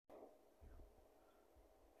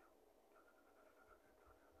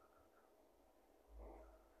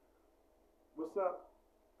what's up?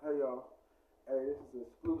 Hey y'all. Hey, this is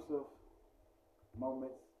exclusive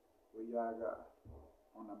moments with YAGI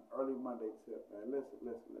on an early Monday tip, man. Listen.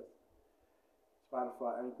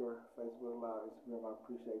 Spotify, Anchor, Facebook Live, Instagram, I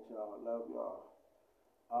appreciate y'all. I love y'all.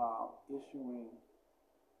 Issuing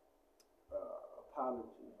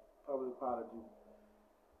apology, public apology.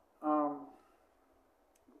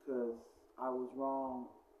 Because I was wrong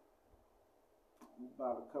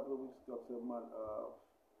about a couple of weeks ago to a month of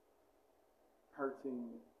hurting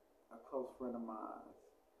a close friend of mine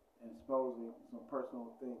and exposing some personal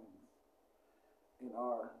things in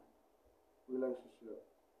our relationship.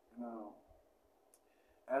 Now,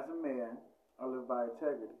 as a man, I live by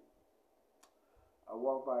integrity. I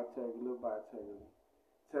walk by integrity, live by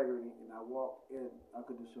integrity, and I walk in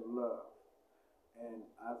unconditional love. And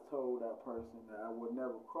I told that person that I would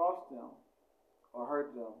never cross them or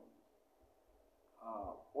hurt them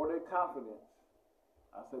or their confidence.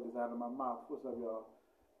 I said this out of my mouth. What's up, y'all?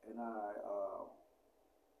 And I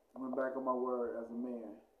went back on my word as a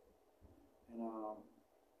man. And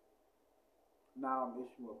now I'm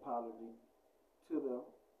issuing an apology to them.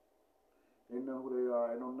 They know who they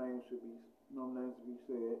are. And no names to be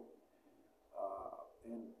said.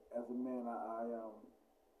 And as a man, I am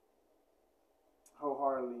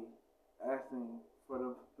wholeheartedly asking for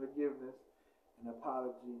the forgiveness and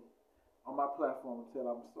apology on my platform until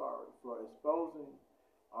I'm sorry for exposing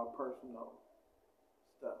our personal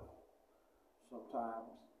stuff. Sometimes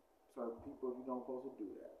certain people, you don't supposed to do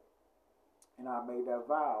that. And I made that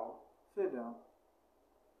vow to them,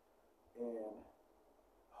 and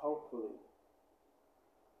hopefully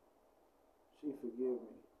she forgive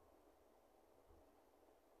me.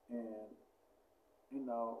 And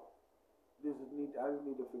I just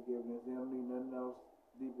need the forgiveness. They don't need nothing else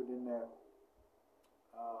deeper than that.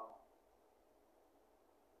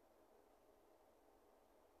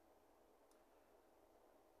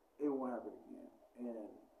 It won't happen again. And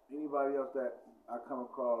anybody else that I come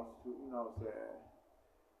across who,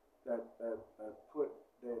 that put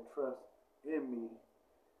their trust in me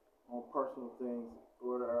on personal things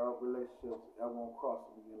or our relationships, I won't cross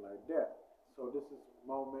them again like that. So this is a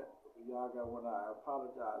moment, y'all got when I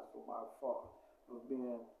apologize for my fault of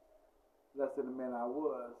being less than the man I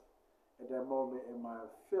was at that moment in my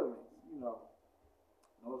feelings. No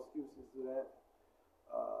excuses to that.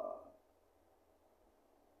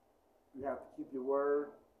 You have to keep your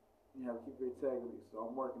word. You have to keep your integrity. So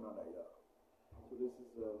I'm working on that, y'all. So this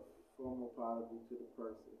is a formal apology to the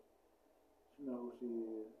person. She know who she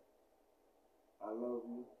is. I love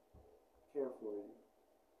you. Care for you.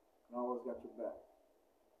 And I always got your back.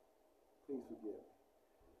 Please forgive me.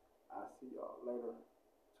 I'll see y'all later.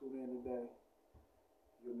 Tune in today.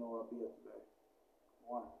 You know I'll be up today.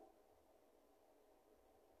 1.